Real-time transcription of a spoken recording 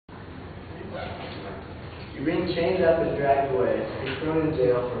You're being chained up and dragged away, you're thrown in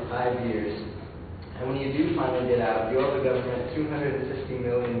jail for 5 years, and when you do finally get out, you owe the government $250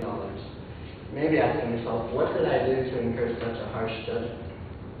 million. You may be asking yourself, what did I do to incur such a harsh judgment?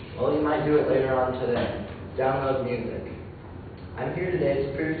 Well, you might do it later on today. Download music. I'm here today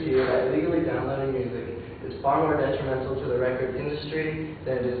to prove to you that illegally downloading music is far more detrimental to the record industry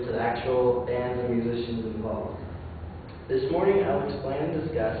than it is to the actual bands and musicians involved. This morning I will explain and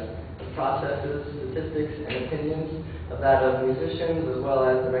discuss the processes, statistics, and opinions of that of musicians as well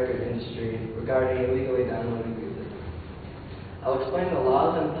as the record industry regarding illegally downloading music. I'll explain the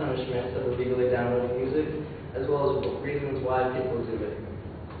laws and punishments of illegally downloading music as well as reasons why people do it.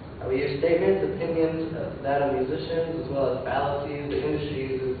 I will use statements, opinions of that of musicians as well as fallacies the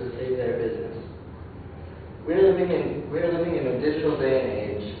industry uses to save their business. We're living in a digital day and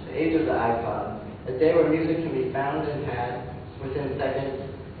age, the age of the iPod, a day where music can be found and had within seconds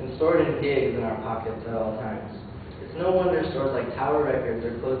and stored in gigs in our pockets at all times. It's no wonder stores like Tower Records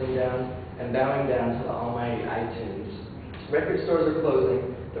are closing down and bowing down to the almighty iTunes. Record stores are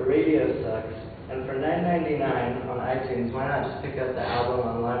closing, the radio sucks, and for $9.99 on iTunes, why not just pick up the album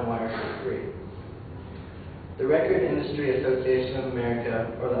on LimeWire for free? The Record Industry Association of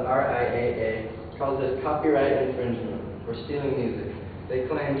America, or the RIAA, calls this copyright infringement, or stealing music. They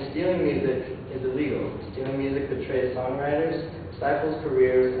claim stealing music is illegal. Stealing music betrays songwriters, stifles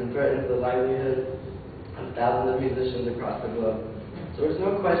careers, and threatens the livelihood of thousands of musicians across the globe. So there's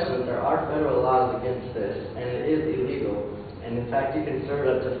no question that there are federal laws against this, and it is illegal. And in fact, you can serve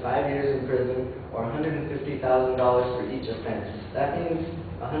up to 5 years in prison or $150,000 for each offense. That means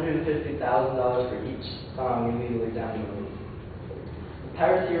 $150,000 for each song illegally downloaded. The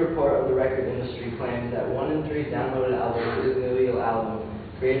Piracy Report of the record industry claims that 1 in 3 downloaded albums is an illegal album,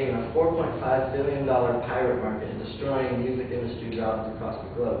 creating a $4.5 billion pirate market, destroying music industry jobs across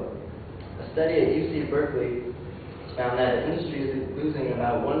the globe. A study at UC Berkeley found that the industry is losing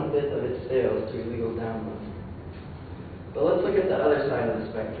about 1/5 of its sales to illegal downloads. But let's look at the other side of the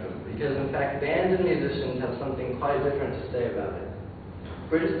spectrum, because in fact bands and musicians have something quite different to say about it.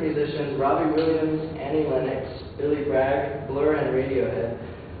 British musicians Robbie Williams, Annie Lennox, Billy Bragg, Blur, and Radiohead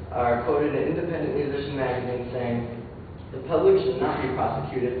are quoted in Independent Musician magazine saying, "The public should not be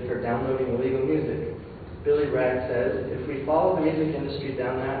prosecuted for downloading illegal music." Billy Bragg says, "If we follow the music industry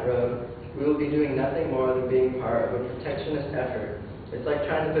down that road, we will be doing nothing more than being part of a protectionist effort. It's like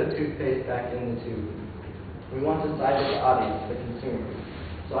trying to put toothpaste back in the tube. We want to side with the audience, the consumer."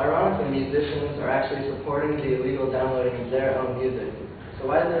 So ironically, musicians are actually supporting the illegal downloading of their own music. So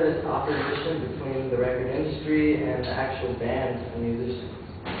why is there this opposition between the record industry and the actual bands and musicians?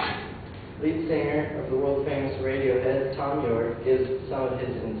 Lead singer of the world-famous Radiohead, Tom York, gives some of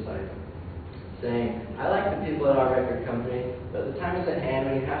his insight, saying, "I like the people at our record company, but the time is at hand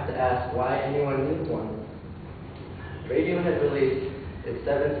when you have to ask why anyone needs one." Radiohead released its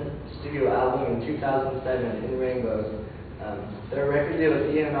 7th studio album in 2007, In Rainbows. Their record deal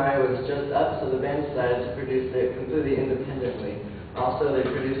with EMI was just up, so the band decided to produce it completely independently. Also, they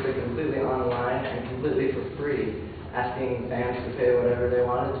produced it completely online and completely for free, asking fans to pay whatever they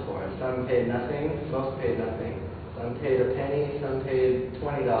wanted for it. Some paid nothing, most paid nothing. Some paid a penny, some paid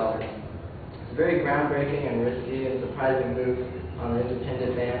 $20. It's a very groundbreaking and risky and surprising move on the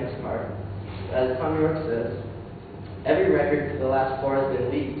independent band's part. As Tom York says, "Every record for the last 4 has been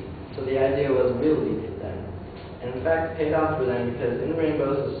leaked, so the idea was we'll leak it then." And in fact, it paid off for them because In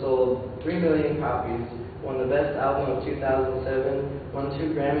Rainbows has sold 3 million copies, won the Best Album of 2007, won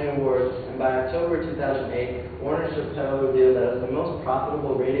 2 Grammy Awards, and by October 2008, Warner Chappell revealed that it was the most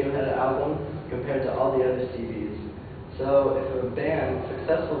profitable Radiohead album compared to all the other CDs. So if a band,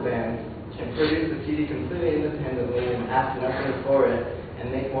 successful band, can produce a CD completely independently and ask nothing for it,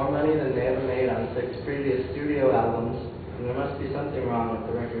 and make more money than they ever made on 6 previous studio albums, then there must be something wrong with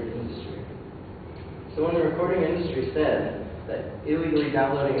the record industry. So when the recording industry said that illegally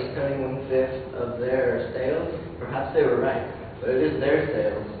downloading is cutting 1/5 of their sales, perhaps they were right, but it is their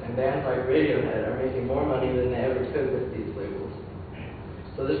sales, and bands like Radiohead are making more money than they ever could with these labels.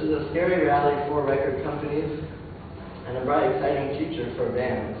 So this is a scary reality for record companies, and a bright, exciting future for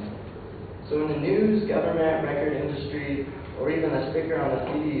bands. So when the news, government, record industry, or even a sticker on the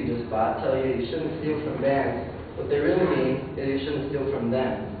CD you just bought tell you you shouldn't steal from bands, what they really mean is you shouldn't steal from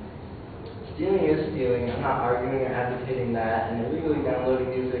them. Stealing is stealing. I'm not arguing or advocating that, and illegally downloading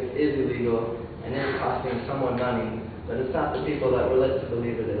music is illegal and is costing someone money, but it's not the people that we're led to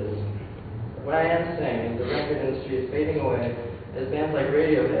believe it is. What I am saying is the record industry is fading away as bands like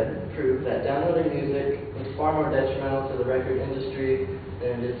Radiohead prove that downloading music is far more detrimental to the record industry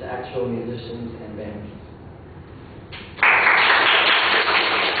than it is to actual musicians and bands.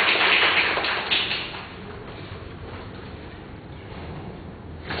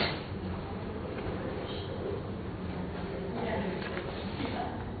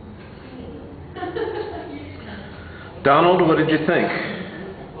 Donald, what did you think?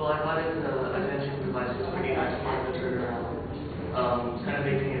 Well, I thought his attention device was pretty nice for the turnaround. Kind of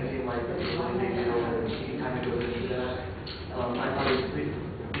making it seem like it's a really big deal and he kind of goes into that. I thought his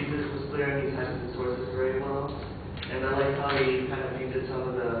thesis was clear and he cited the sources very well. And I like how he kind of painted some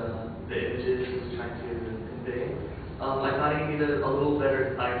of the images he was trying to convey. I thought he needed a little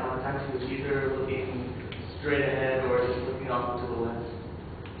better eye contact. He was either looking straight ahead or just looking off to the west.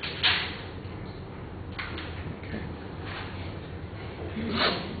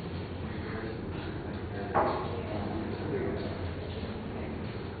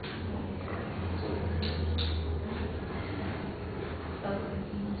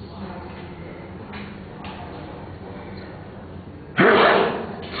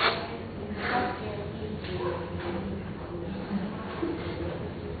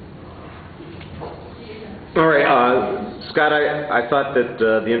 All right, Scott, I thought that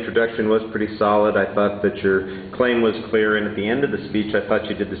the introduction was pretty solid. I thought that your claim was clear, and at the end of the speech, I thought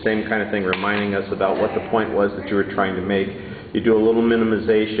you did the same kind of thing, reminding us about what the point was that you were trying to make. You do a little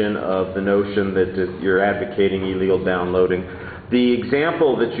minimization of the notion that you're advocating illegal downloading. The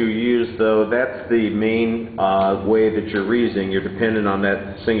example that you use, though, that's the main way that you're reasoning. You're dependent on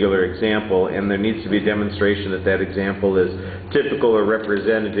that singular example, and there needs to be a demonstration that that example is typical or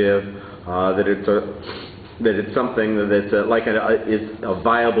representative, that it's something that's is a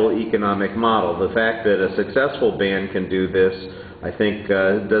viable economic model. The fact that a successful band can do this, I think,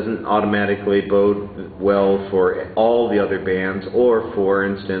 doesn't automatically bode well for all the other bands or, for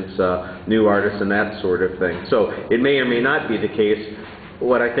instance, new artists and that sort of thing. So it may or may not be the case.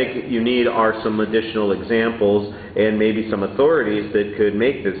 What I think you need are some additional examples and maybe some authorities that could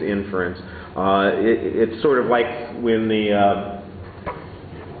make this inference. It's sort of like when the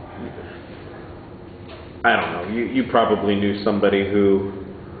I don't know, you probably knew somebody who,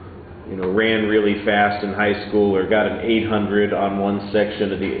 ran really fast in high school or got an 800 on one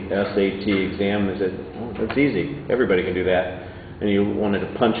section of the SAT exam and said, oh, that's easy, everybody can do that. And you wanted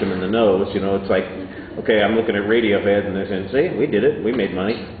to punch them in the nose, it's like, okay, I'm looking at Radiohead and they're saying, see, we did it, we made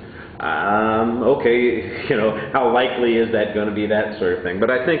money. Okay, how likely is that going to be, that sort of thing.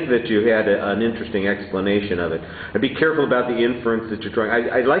 But I think that you had an interesting explanation of it. And be careful about the inference that you're drawing.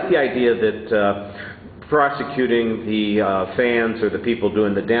 I like the idea that prosecuting the fans or the people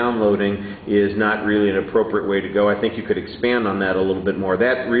doing the downloading is not really an appropriate way to go. I think you could expand on that a little bit more.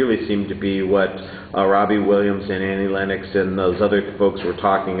 That really seemed to be what Robbie Williams and Annie Lennox and those other folks were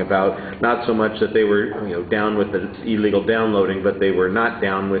talking about. Not so much that they were down with the illegal downloading, but they were not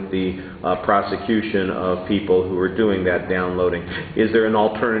down with the prosecution of people who were doing that downloading. Is there an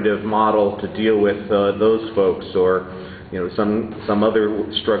alternative model to deal with those folks, or some other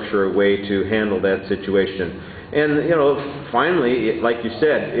structure or way to handle that situation? And, finally, like you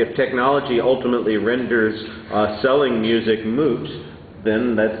said, if technology ultimately renders selling music moot,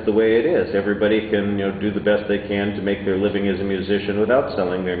 then that's the way it is. Everybody can, do the best they can to make their living as a musician without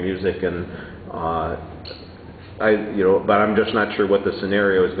selling their music. And, but I'm just not sure what the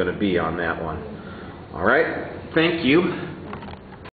scenario is going to be on that one. All right. Thank you.